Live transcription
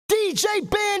DJ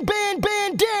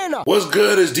Bandana. What's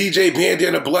good? It's DJ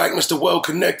Bandana Black, Mr. Well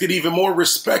Connected, even more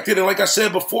respected. And like I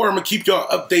said before, I'm going to keep y'all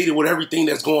updated with everything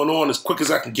that's going on as quick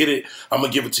as I can get it. I'm going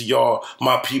to give it to y'all,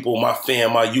 my people, my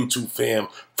fam, my YouTube fam.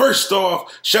 First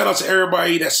off, shout out to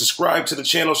everybody that subscribed to the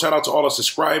channel. Shout out to all the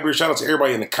subscribers. Shout out to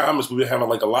everybody in the comments. We've been having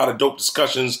like a lot of dope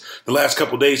discussions the last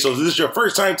couple days. So if this is your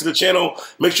first time to the channel,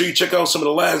 make sure you check out some of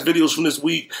the last videos from this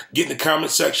week, get in the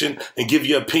comment section and give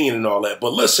your opinion and all that.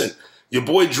 But listen, your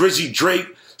boy Drizzy Drake,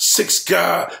 Six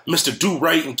God, Mr. Do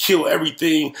Right and Kill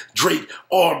Everything, Drake,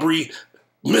 Aubrey,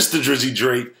 Mr. Drizzy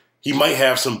Drake, he might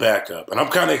have some backup. And I'm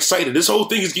kind of excited. This whole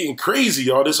thing is getting crazy,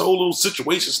 y'all. This whole little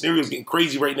situation scenario is getting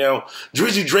crazy right now.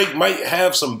 Drizzy Drake might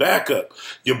have some backup.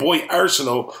 Your boy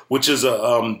Arsenal, which is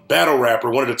a battle rapper,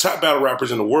 one of the top battle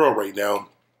rappers in the world right now,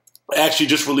 actually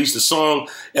just released a song,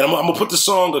 and I'm going to put the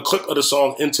song, a clip of the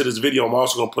song into this video. I'm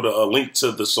also going to put a link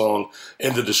to the song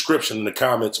in the description, in the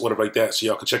comments, whatever like that, so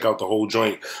y'all can check out the whole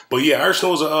joint. But yeah,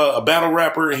 Arsenal is a battle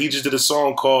rapper, and he just did a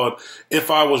song called If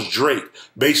I Was Drake.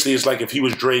 Basically, it's like if he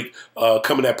was Drake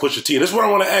coming at Pusha T. And this is what I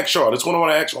want to ask y'all. This is what I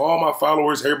want to ask all my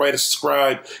followers, everybody that's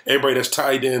subscribed, everybody that's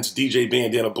tied in to DJ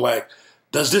Bandana Black.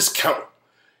 Does this count?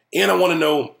 And I want to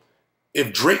know,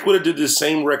 if Drake would have did this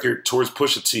same record towards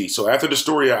Pusha T, so after the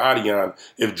story of Adion,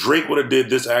 if Drake would have did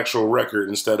this actual record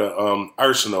instead of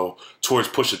Arsenal towards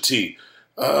Pusha T,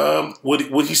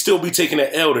 would he still be taking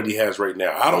the L that he has right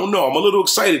now? I don't know. I'm a little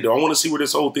excited though. I want to see where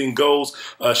this whole thing goes.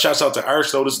 Shouts out to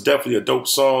Arsenal. This is definitely a dope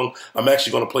song. I'm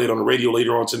actually going to play it on the radio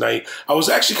later on tonight. I was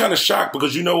actually kind of shocked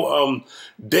because, you know,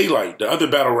 Daylight, the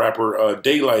other battle rapper,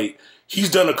 Daylight, he's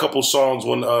done a couple songs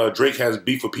when Drake has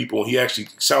beef with people, and he actually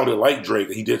sounded like Drake.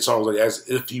 He did songs like as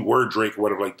if he were Drake or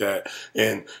whatever like that.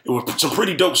 And it was some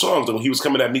pretty dope songs. And when he was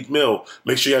coming at Meek Mill,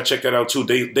 make sure y'all check that out too.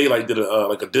 Daylight did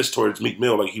like a diss towards Meek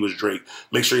Mill like he was Drake.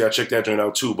 Make sure y'all check that joint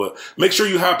out too. But make sure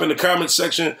you hop in the comment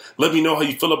section. Let me know how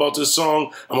you feel about this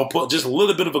song. I'm going to put just a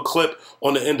little bit of a clip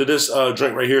on the end of this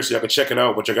joint right here so y'all can check it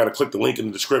out. But you got to click the link in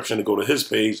the description to go to his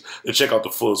page to check out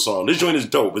the full song. This joint is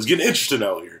dope. It's getting interesting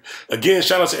out here. Again,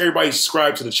 shout out to everybody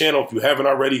subscribe to the channel. If you haven't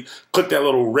already, click that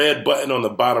little red button on the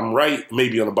bottom right,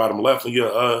 maybe on the bottom left on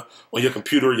your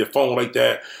computer or your phone like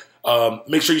that.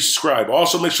 Make sure you subscribe.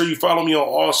 Also, make sure you follow me on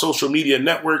all social media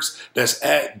networks. That's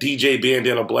at DJ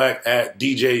Bandana Black, at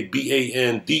DJ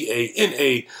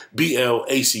BANDANA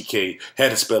BLACK.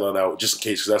 Had to spell it out just in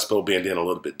case because I spell bandana a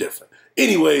little bit different.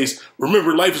 Anyways,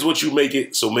 remember, life is what you make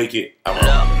it, so make it. I'm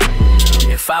out.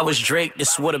 If I was Drake,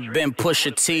 this would have been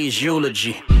Pusha T's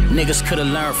eulogy. Niggas could have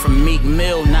learned from Meek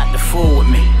Mill not to fool with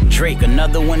me. Drake,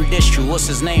 another one dissed you. What's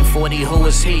his name? 40, who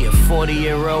is he? A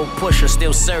 40-year-old Pusha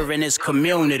still serving his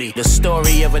community. The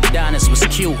story of Adonis was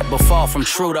cute, but far from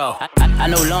true though. I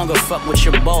no longer fuck with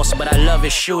your boss, but I love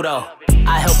his shoe though.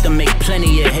 I helped him make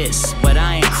plenty of hits, but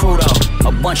I ain't crew though.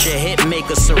 A bunch of hit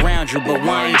makers surround you, but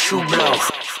why ain't you blow?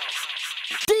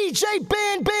 DJ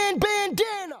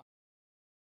Bandana.